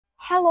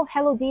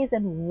Hello, Ds,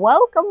 and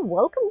welcome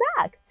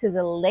back to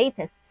the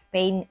latest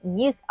Spain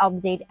news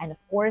update and,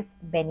 of course,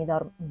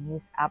 Benidorm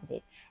news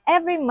update.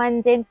 Every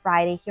Monday and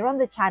Friday here on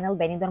the channel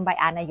Benidorm by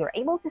Anna, you're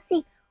able to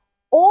see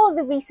all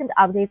the recent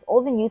updates,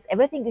 all the news,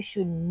 everything you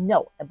should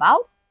know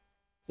about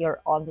here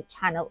on the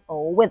channel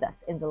or with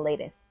us in the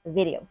latest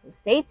video. So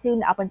stay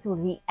tuned up until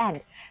the end.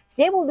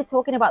 Today we'll be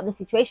talking about the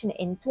situation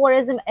in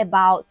tourism,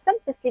 about some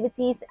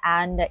festivities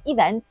and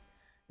events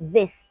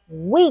this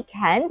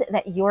weekend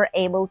that you're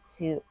able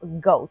to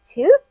go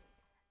to,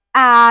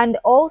 and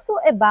also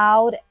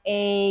about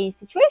a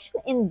situation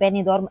in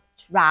Benidorm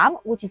TRAM,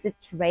 which is a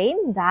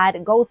train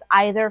that goes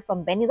either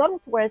from Benidorm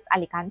towards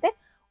Alicante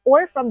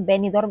or from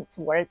Benidorm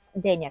towards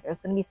Denia. There's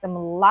going to be some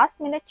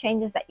last minute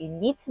changes that you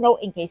need to know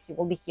in case you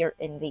will be here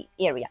in the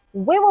area.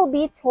 We will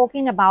be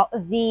talking about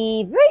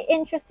the very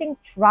interesting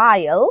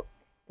trial,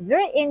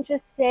 very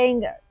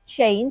interesting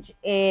change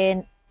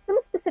in some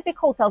specific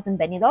hotels in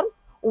Benidorm,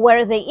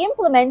 where they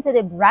implemented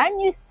a brand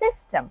new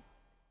system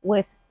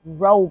with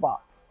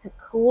robots to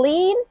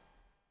clean,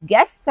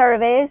 guest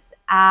service,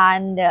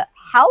 and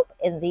help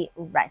in the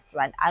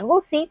restaurant. And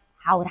we'll see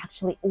how it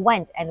actually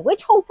went and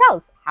which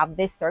hotels have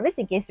this service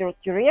in case you're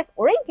curious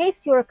or in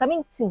case you're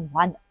coming to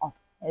one of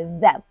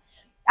them.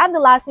 And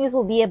the last news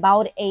will be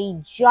about a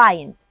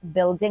giant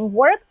building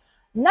work.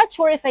 Not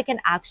sure if I can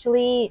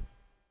actually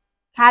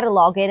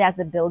catalog it as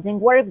a building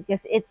work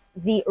because it's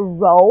the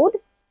road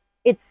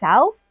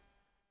itself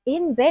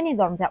in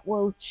Benidorm that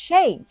will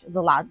change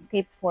the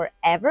landscape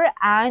forever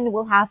and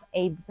will have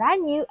a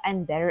brand new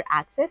and better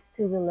access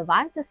to the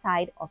Levante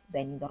side of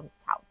Benidorm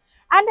town.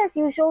 And as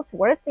usual,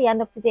 towards the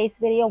end of today's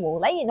video, we'll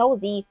let you know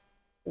the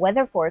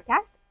weather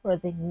forecast for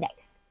the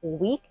next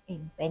week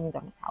in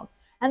Benidorm town.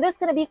 And there's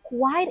going to be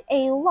quite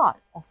a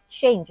lot of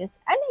changes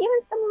and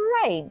even some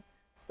rain.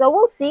 So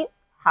we'll see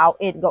how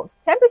it goes.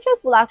 Temperatures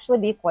will actually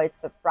be quite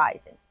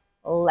surprising.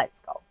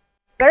 Let's go.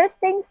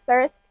 First things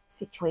first,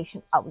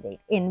 situation update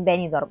in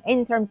Benidorm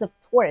in terms of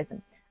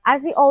tourism.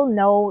 As you all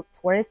know,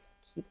 tourists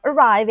keep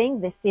arriving.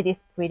 The city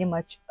is pretty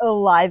much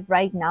alive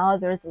right now.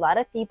 There's a lot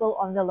of people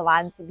on the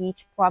Levante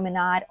beach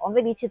promenade, on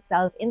the beach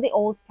itself, in the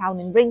old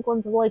town, in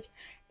Rincon de Loix,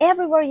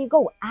 everywhere you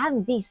go.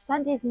 And the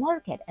Sunday's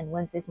market and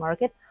Wednesday's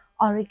market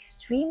are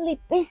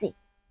extremely busy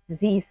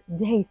these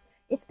days.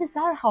 It's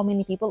bizarre how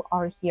many people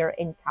are here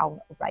in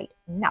town right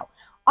now.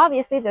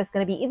 Obviously, there's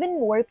going to be even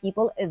more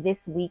people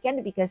this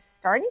weekend because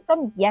starting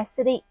from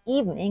yesterday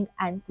evening,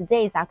 and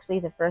today is actually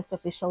the first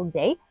official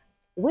day,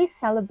 we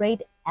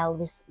celebrate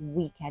Elvis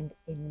weekend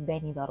in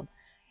Benidorm.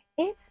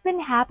 It's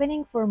been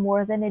happening for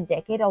more than a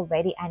decade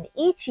already, and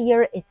each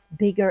year it's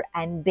bigger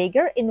and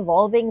bigger,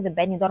 involving the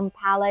Benidorm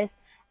Palace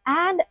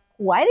and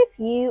quite a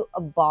few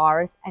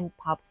bars and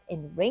pubs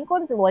in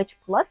Rincon de Loix,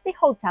 plus the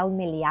Hotel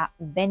Meliá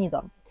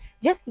Benidorm.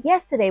 Just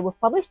yesterday, we've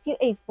published you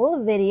a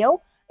full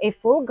video, a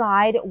full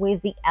guide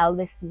with the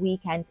Elvis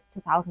Weekend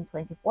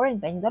 2024 in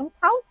Benidorm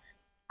town.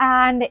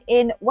 And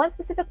in one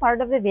specific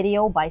part of the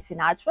video by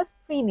Sinatra's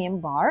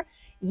Premium Bar,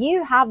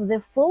 you have the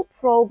full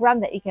program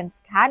that you can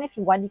scan if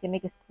you want. You can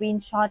make a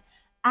screenshot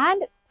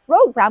and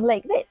program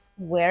like this,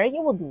 where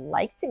you would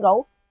like to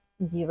go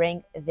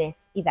during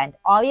this event.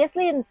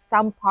 Obviously, in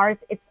some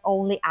parts, it's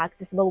only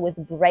accessible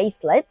with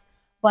bracelets,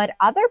 but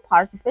other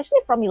parts, especially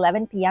from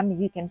 11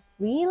 p.m., you can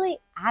freely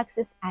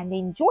access and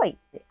enjoy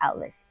the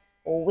Elvis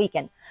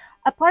weekend.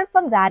 Apart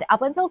from that,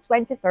 up until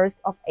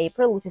 21st of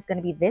April, which is going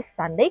to be this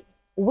Sunday,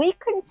 we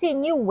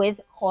continue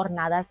with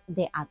Jornadas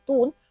de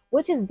Atún,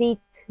 which is the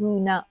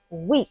tuna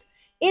week.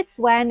 It's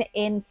when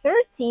in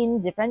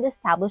 13 different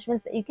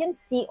establishments that you can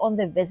see on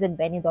the Visit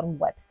Benidorm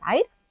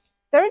website,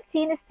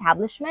 13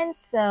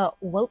 establishments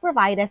will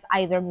provide us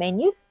either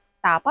menus,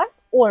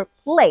 tapas, or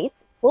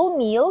plates, full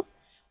meals,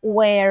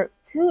 where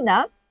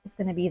tuna is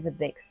going to be the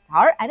big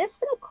star, and it's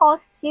going to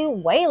cost you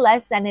way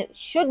less than it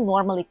should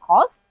normally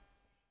cost,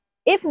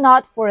 if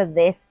not for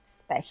this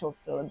special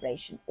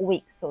celebration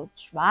week. So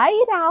try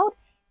it out.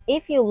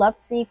 If you love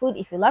seafood,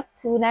 if you love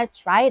tuna,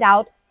 try it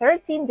out.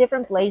 13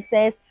 different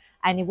places,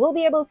 and you will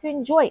be able to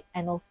enjoy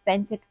an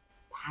authentic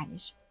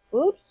Spanish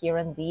food here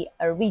in the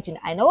region.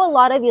 I know a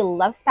lot of you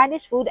love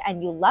Spanish food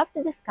and you love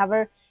to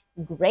discover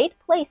great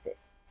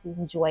places to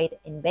enjoy it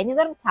in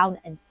Benidorm town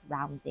and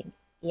surrounding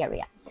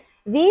area.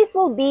 These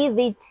will be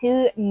the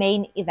two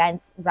main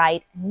events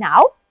right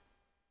now.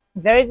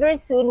 Very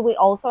soon, we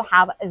also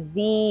have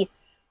the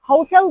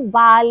Hotel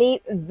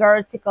Bali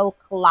vertical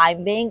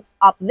climbing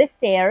up the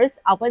stairs,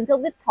 up until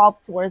the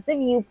top towards the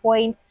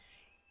viewpoint.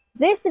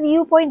 This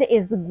viewpoint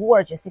is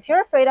gorgeous. If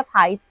you're afraid of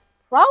heights,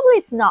 probably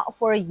it's not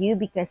for you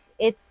because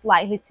it's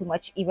slightly too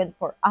much even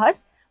for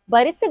us,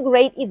 but it's a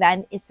great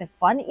event. It's a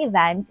fun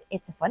event.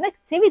 It's a fun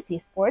activity,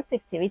 sports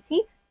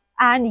activity,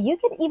 and you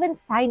can even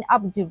sign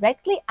up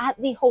directly at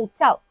the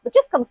hotel, but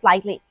just come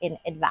slightly in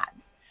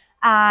advance.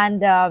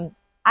 And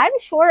I'm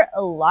sure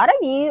a lot of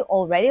you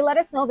already let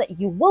us know that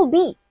you will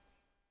be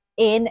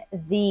in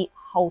the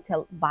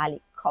Hotel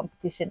Bali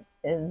competition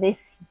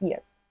this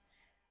year.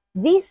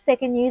 The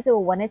second news I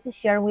wanted to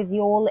share with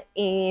you all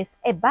is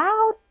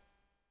about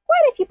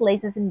quite a few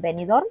places in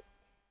Benidorm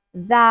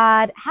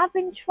that have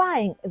been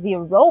trying the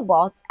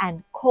robots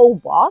and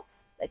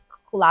cobots, like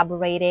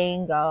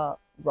collaborating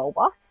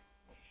robots,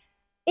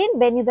 in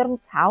Benidorm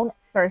town.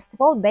 First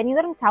of all,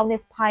 Benidorm town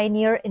is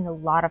pioneer in a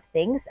lot of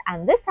things,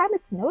 and this time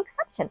it's no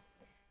exception.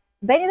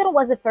 Benidorm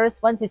was the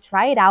first one to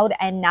try it out,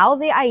 and now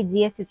the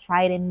idea is to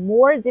try it in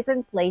more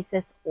different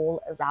places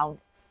all around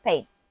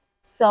Spain.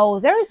 So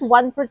there is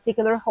one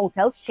particular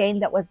hotel chain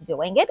that was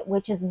doing it,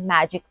 which is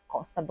Magic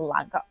Costa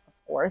Blanca.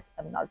 Of course,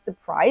 I'm not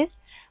surprised.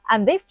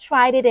 And they've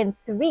tried it in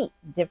 3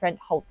 different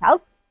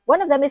hotels.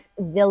 One of them is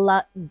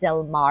Villa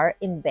del Mar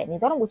in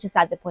Benidorm, which is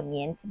at the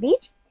Poniente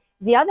Beach.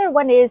 The other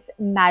one is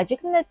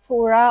Magic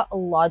Natura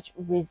Lodge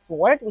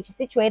Resort, which is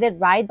situated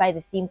right by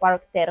the theme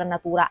park Terra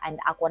Natura and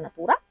Aqua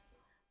Natura,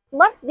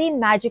 plus the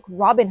Magic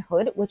Robin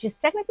Hood, which is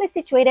technically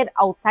situated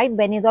outside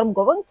Benidorm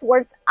going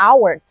towards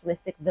our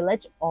touristic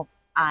village of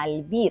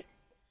Albir.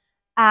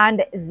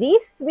 And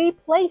these 3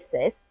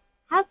 places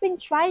have been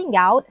trying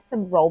out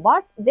some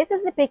robots. This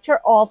is the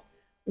picture of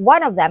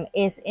one of them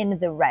is in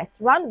the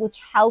restaurant,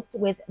 which helped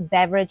with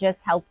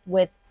beverages, helped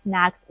with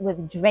snacks,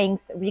 with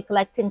drinks,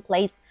 recollecting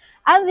plates.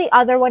 And the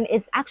other one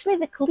is actually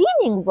the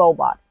cleaning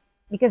robot,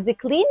 because the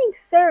cleaning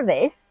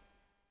service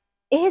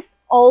is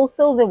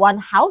also the one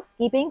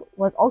housekeeping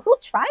was also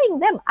trying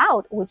them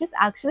out, which is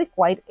actually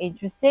quite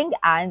interesting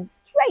and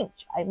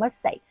strange, I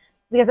must say,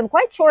 because I'm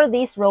quite sure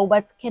these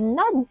robots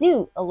cannot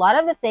do a lot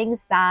of the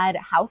things that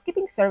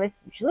housekeeping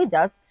service usually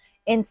does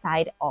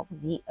inside of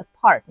the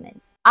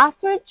apartments.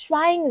 After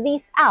trying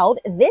these out,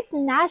 this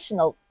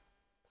national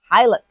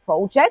pilot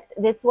project,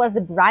 this was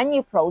a brand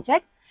new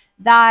project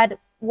that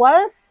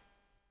was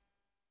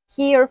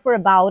here for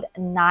about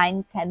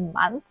 9-10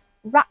 months,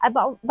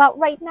 about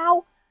right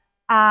now,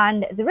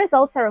 and the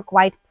results are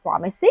quite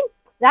promising.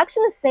 They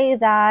actually say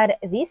that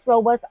these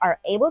robots are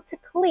able to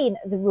clean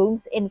the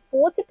rooms in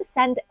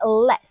 40%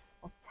 less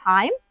of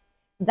time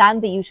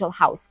than the usual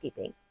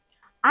housekeeping.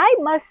 I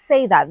must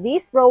say that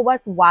these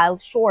robots, while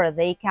sure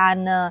they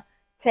can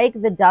take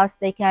the dust,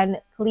 they can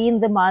clean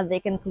the mud,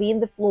 they can clean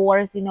the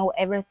floors,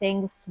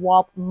 everything,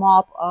 swap,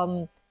 mop,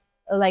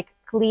 like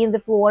clean the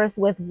floors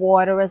with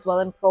water as well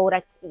and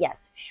products.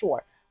 Yes,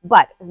 sure.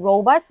 But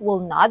robots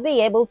will not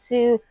be able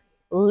to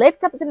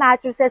lift up the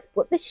mattresses,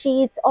 put the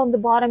sheets on the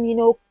bottom,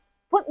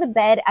 put the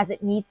bed as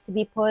it needs to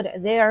be put.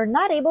 They are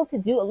not able to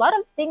do a lot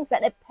of things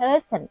that a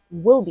person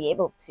will be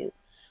able to.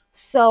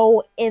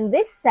 So in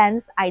this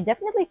sense, I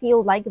definitely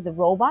feel like the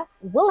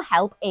robots will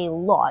help a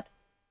lot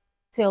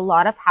to a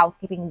lot of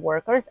housekeeping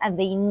workers, and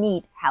they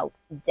need help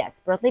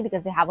desperately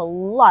because they have a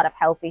lot of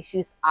health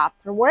issues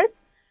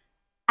afterwards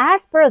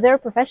as per their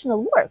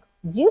professional work.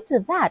 Due to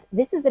that,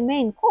 this is the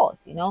main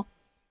cause,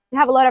 They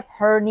have a lot of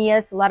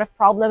hernias, a lot of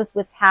problems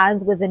with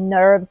hands, with the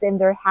nerves in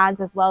their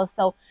hands as well.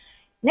 So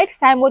next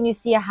time when you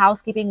see a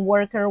housekeeping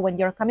worker, when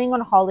you're coming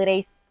on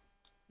holidays,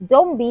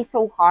 don't be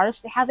so harsh.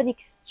 They have an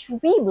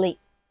extremely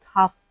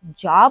tough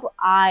job.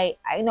 I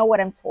know what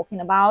I'm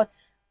talking about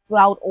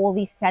throughout all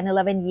these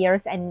 10-11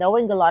 years and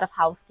knowing a lot of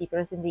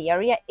housekeepers in the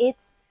area.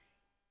 It's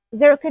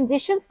their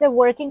conditions, their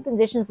working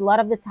conditions a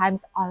lot of the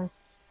times are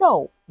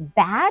so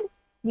bad.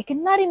 You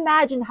cannot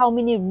imagine how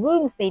many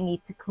rooms they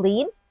need to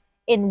clean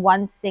in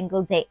one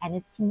single day, and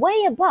it's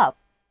way above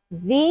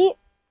the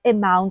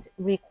amount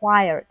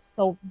required.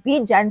 So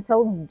be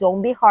gentle,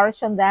 don't be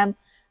harsh on them.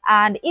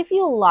 And if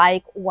you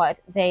like what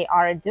they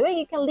are doing,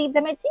 you can leave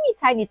them a teeny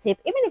tiny tip,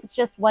 even if it's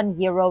just €1,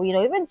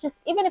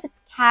 even if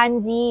it's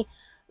candy,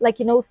 like,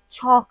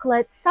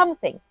 chocolate,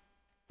 something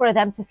for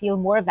them to feel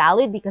more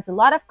valued, because a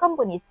lot of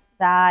companies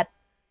that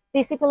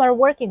these people are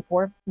working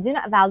for do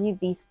not value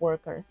these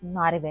workers,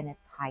 not even a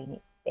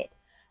tiny bit.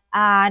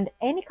 And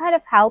any kind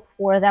of help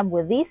for them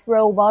with these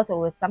robots or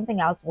with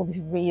something else will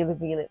be really,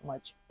 really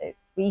much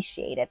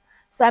appreciated.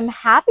 So I'm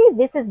happy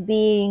this is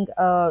being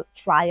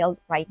trialed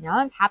right now.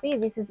 I'm happy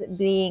this is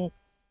being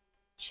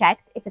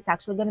checked if it's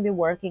actually going to be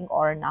working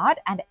or not.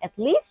 And at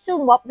least to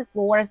mop the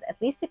floors,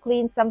 at least to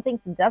clean something,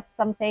 to dust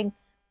something,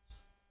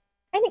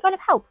 any kind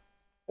of help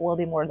will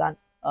be more than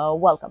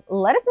welcome.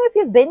 Let us know if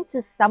you've been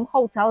to some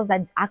hotels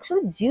that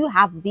actually do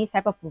have this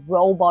type of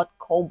robot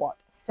cobot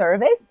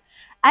service.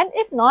 And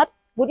if not,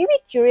 would you be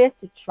curious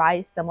to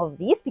try some of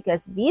these?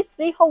 Because these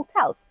 3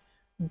 hotels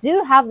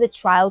do have the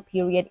trial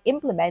period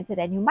implemented,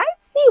 and you might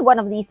see one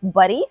of these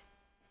buddies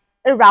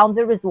around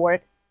the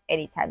resort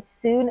anytime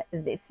soon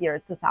this year,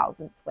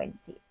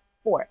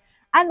 2024.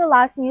 And the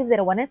last news that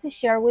I wanted to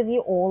share with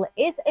you all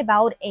is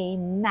about a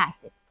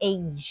massive,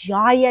 a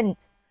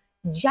giant,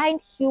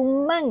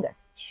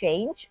 humongous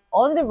change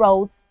on the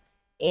roads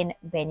in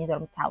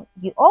Benidorm town.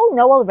 You all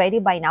know already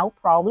by now,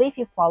 probably if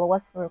you follow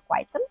us for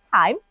quite some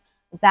time,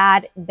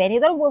 that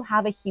Benidorm will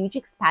have a huge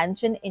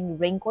expansion in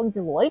Rincon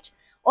de Loix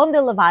on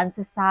the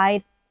Levante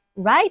side,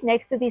 right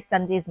next to the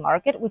Sundays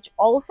market, which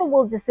also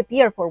will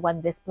disappear for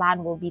when this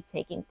plan will be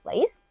taking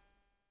place.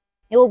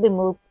 It will be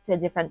moved to a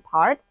different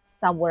part,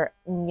 somewhere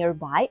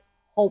nearby,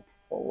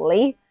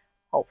 hopefully.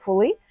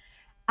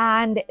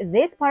 And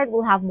this part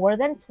will have more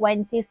than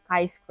 20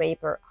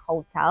 skyscraper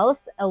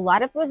hotels, a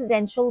lot of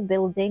residential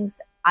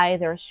buildings,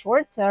 either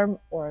short-term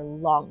or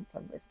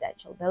long-term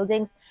residential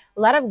buildings.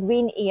 A lot of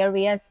green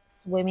areas,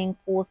 swimming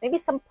pools, maybe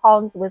some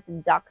ponds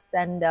with ducks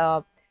and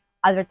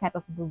other type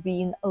of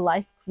marine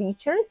life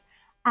creatures.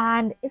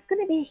 And it's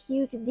going to be a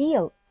huge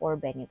deal for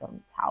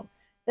Benidorm town.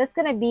 There's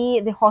going to be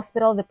the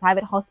hospital, the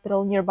private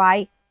hospital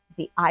nearby.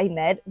 The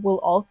IMED will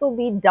also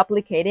be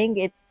duplicating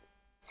its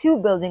two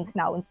buildings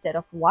now instead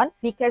of one,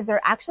 because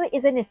there actually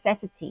is a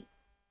necessity,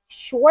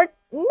 short,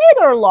 mid,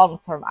 or long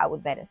term, I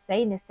would better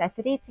say,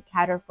 necessity to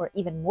cater for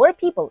even more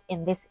people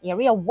in this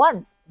area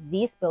once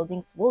these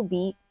buildings will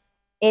be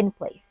in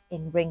place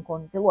in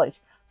Rincon de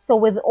Loix. So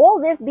with all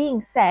this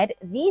being said,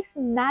 these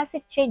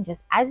massive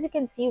changes, as you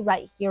can see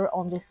right here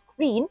on the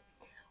screen,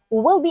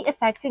 will be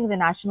affecting the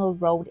national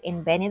road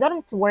in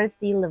Benidorm towards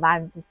the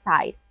Levante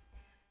side.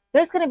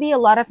 There's going to be a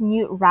lot of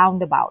new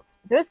roundabouts.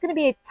 There's going to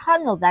be a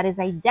tunnel that is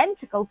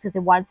identical to the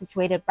one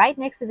situated right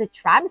next to the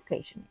tram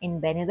station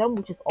in Benidorm,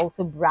 which is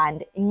also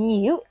brand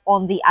new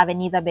on the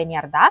Avenida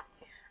Beniarda.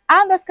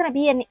 And there's going to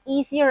be an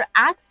easier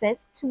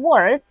access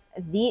towards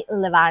the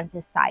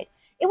Levante side.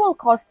 It will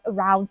cost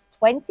around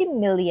 20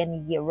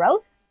 million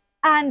euros.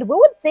 And we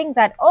would think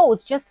that, oh,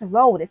 it's just a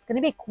road, it's going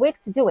to be quick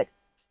to do it.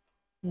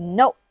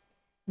 No.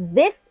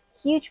 This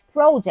huge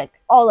project,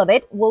 all of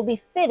it, will be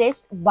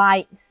finished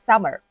by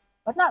summer.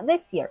 But not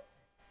this year,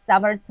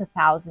 summer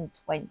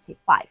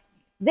 2025.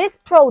 This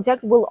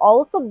project will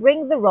also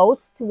bring the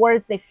roads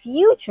towards the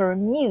future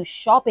new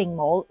shopping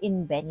mall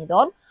in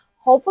Benidorm.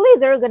 Hopefully,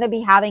 they're going to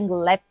be having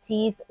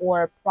Lefties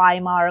or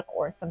Primark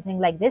or something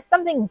like this,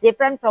 something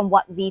different from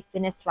what the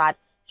Finistrad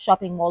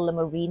shopping mall La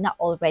Marina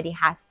already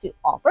has to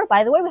offer.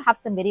 By the way, we have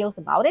some videos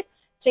about it.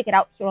 Check it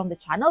out here on the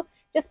channel.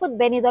 Just put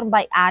Benidorm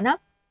by Anna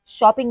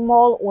shopping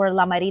mall or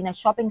La Marina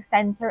shopping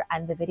center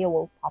and the video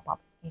will pop up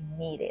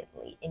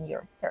immediately in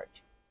your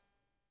search.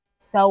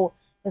 So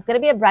there's going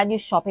to be a brand new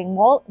shopping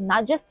mall,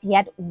 not just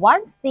yet.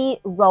 Once the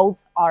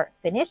roads are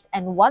finished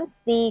and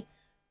once the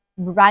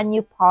brand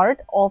new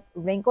part of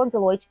Rincon de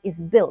Loix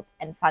is built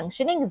and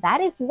functioning, that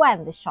is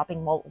when the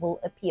shopping mall will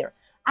appear.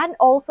 And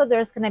also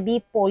there's going to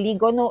be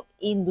Polígono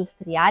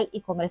Industrial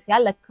y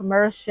Comercial, a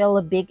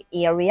commercial big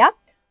area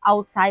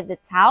outside the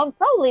town,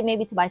 probably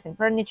maybe to buy some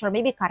furniture,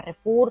 maybe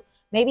Carrefour,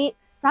 maybe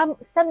some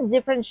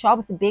different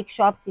shops, big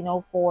shops, you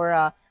know,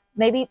 for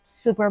maybe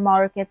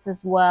supermarkets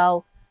as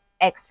well,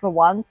 extra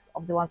ones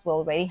of the ones we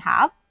already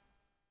have.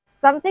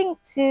 Something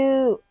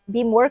to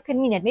be more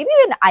convenient. Maybe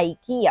even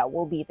IKEA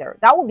will be there.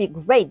 That would be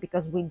great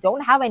because we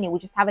don't have any. We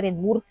just have it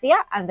in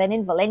Murcia and then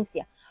in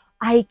Valencia.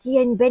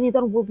 IKEA in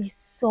Benidorm will be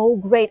so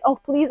great. Oh,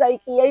 please,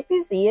 IKEA, if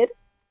you see it,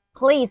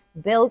 please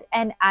build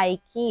an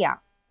IKEA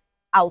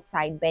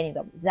outside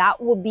Benidorm.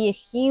 That would be a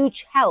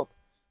huge help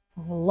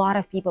for a lot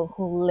of people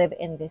who live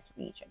in this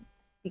region,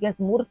 because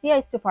Murcia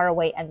is too far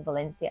away and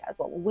Valencia as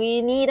well.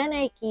 We need an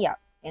IKEA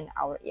in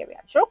our area.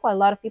 I'm sure quite a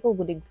lot of people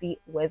would agree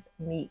with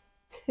me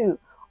too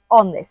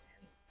on this.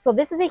 So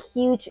this is a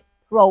huge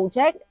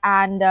project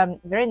and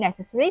very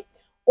necessary.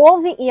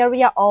 All the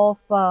area of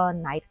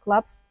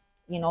nightclubs,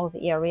 you know,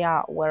 the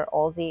area where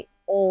all the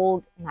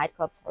old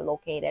nightclubs are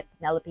located,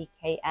 Penelope,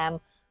 KM,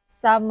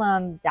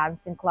 some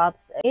dancing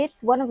clubs.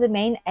 It's one of the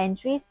main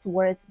entries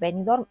towards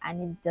Benidorm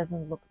and it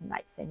doesn't look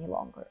nice any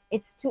longer.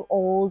 It's too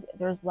old.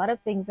 There's a lot of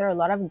things there, a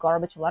lot of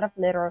garbage, a lot of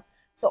litter.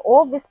 So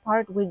all this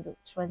part will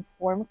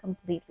transform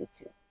completely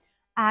too.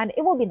 And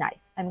it will be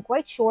nice. I'm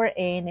quite sure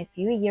in a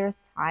few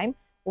years' time,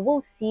 we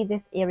will see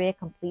this area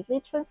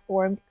completely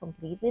transformed,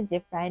 completely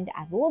different,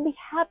 and we will be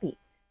happy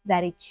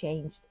that it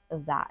changed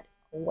that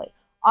way.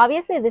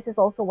 Obviously, this is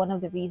also one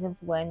of the reasons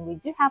when we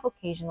do have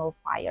occasional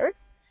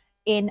fires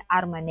in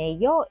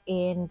Armanello,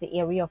 in the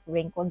area of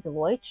Rincon de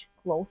Loix,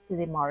 close to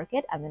the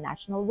market and the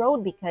national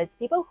road, because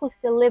people who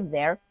still live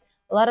there,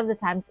 a lot of the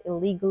times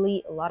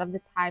illegally, a lot of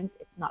the times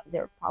it's not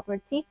their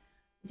property,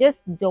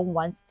 just don't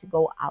want to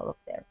go out of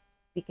there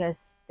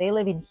because they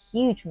live in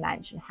huge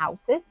mansion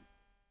houses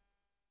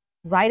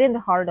right in the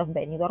heart of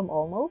Benidorm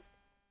almost,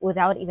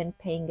 without even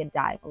paying a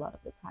dime a lot of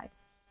the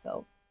times.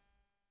 So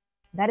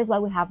that is why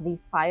we have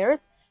these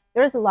fires.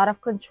 There's a lot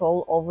of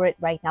control over it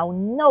right now,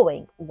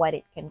 knowing what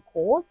it can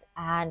cause,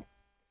 and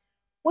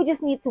we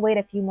just need to wait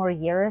a few more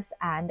years,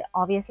 and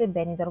obviously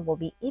Benidorm will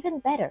be even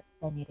better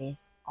than it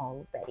is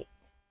already.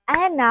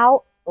 And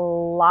now,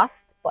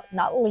 last but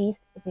not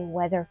least, the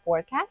weather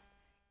forecast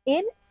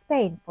in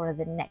Spain for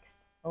the next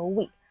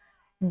week.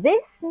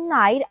 This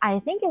night, I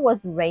think it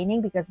was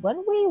raining because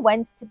when we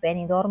went to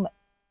Benidorm,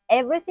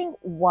 everything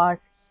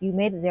was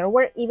humid. There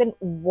were even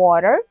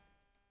water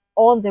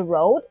on the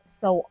road,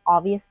 so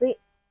obviously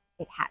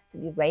it had to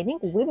be raining.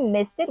 We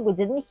missed it, we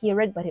didn't hear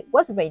it, but it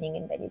was raining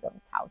in Benidorm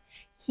town.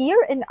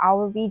 Here in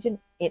our region,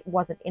 it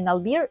wasn't. In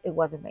Albir, it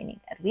wasn't raining.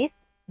 At least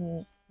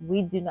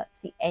we do not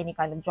see any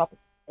kind of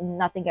drops,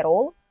 nothing at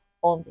all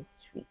on the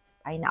streets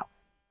by now.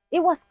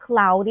 It was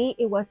cloudy,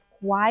 it was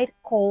quite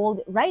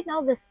cold. Right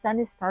now the sun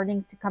is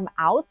starting to come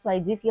out, so I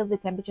do feel the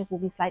temperatures will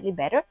be slightly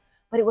better,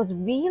 but it was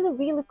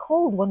really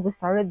cold when we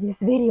started this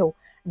video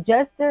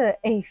just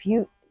a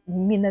few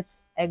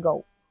minutes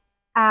ago.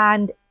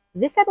 And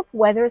This type of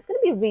weather is going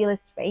to be really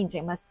strange,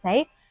 I must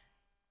say.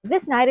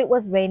 This night it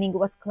was raining, it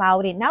was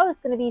cloudy. Now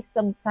it's going to be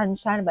some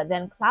sunshine, but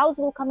then clouds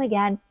will come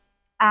again.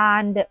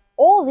 And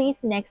all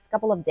these next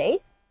couple of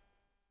days,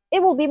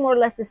 it will be more or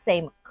less the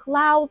same.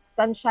 Clouds,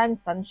 sunshine,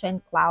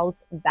 sunshine,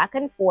 clouds, back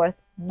and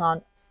forth,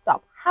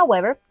 non-stop.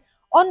 However,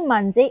 on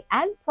Monday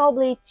and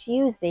probably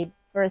Tuesday,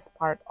 first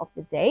part of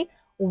the day,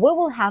 we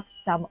will have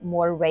some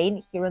more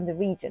rain here in the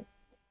region.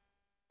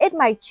 It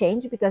might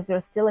change because there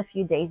are still a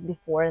few days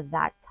before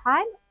that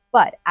time.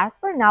 But as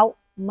for now,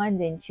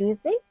 Monday and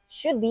Tuesday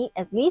should be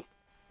at least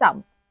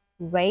some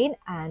rain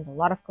and a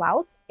lot of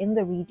clouds in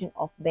the region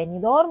of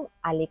Benidorm,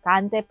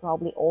 Alicante,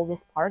 probably all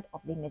this part of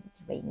the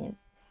Mediterranean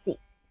Sea.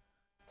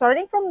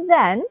 Starting from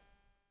then,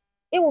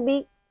 it will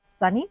be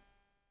sunny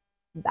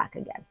back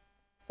again.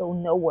 So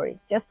no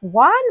worries, just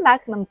 1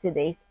 maximum 2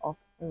 days of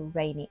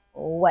rainy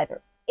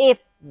weather,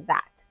 if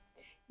that.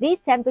 The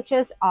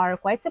temperatures are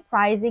quite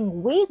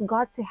surprising. We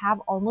got to have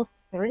almost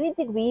 30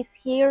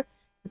 degrees here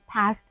the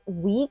past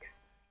weeks.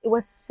 It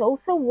was so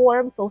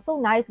warm, so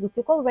nice. We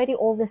took already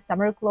all the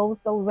summer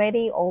clothes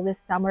already, all the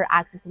summer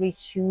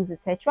accessories, shoes,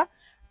 etc.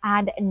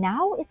 And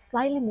now it's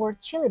slightly more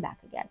chilly back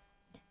again.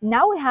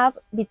 Now we have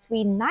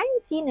between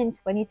 19 and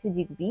 22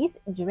 degrees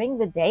during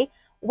the day.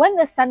 When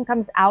the sun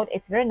comes out,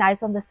 it's very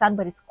nice on the sun,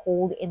 but it's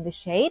cold in the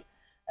shade.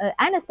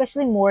 And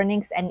especially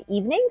mornings and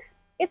evenings,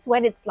 it's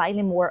when it's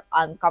slightly more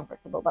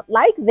uncomfortable. But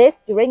like this,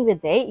 during the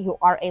day, you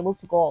are able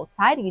to go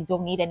outside. You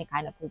don't need any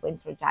kind of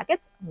winter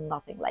jackets,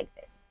 nothing like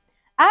this.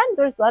 And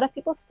there's a lot of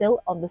people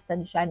still on the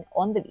sunshine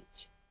on the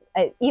beach,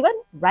 even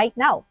right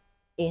now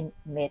in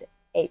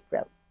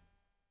mid-April.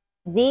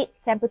 The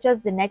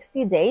temperatures the next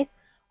few days,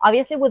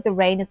 obviously with the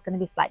rain, it's going to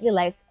be slightly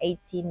less,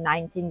 18,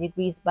 19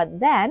 degrees, but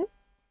then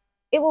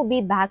it will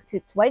be back to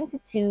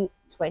 22,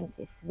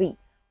 23,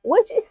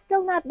 which is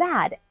still not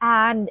bad.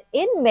 And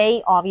in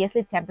May,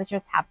 obviously,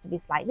 temperatures have to be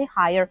slightly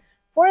higher.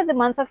 For the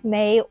month of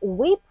May,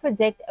 we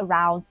predict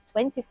around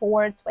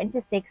 24,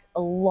 26 a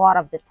lot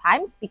of the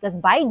times, because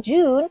by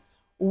June,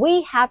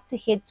 we have to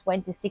hit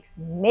 26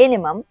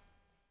 minimum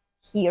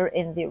here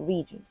in the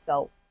region.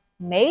 So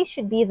May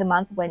should be the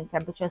month when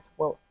temperatures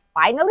will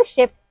finally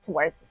shift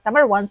towards the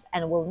summer ones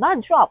and will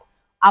not drop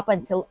up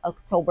until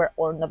October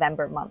or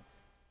November months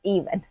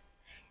even.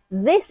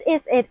 This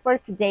is it for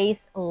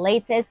today's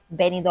latest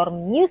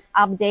Benidorm news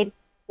update.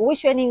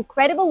 Wish you an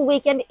incredible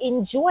weekend.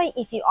 Enjoy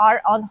if you are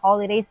on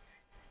holidays.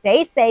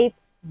 Stay safe,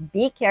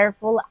 be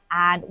careful,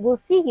 and we'll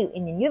see you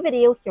in a new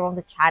video here on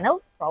the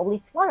channel probably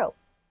tomorrow.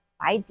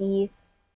 Bye, Ds.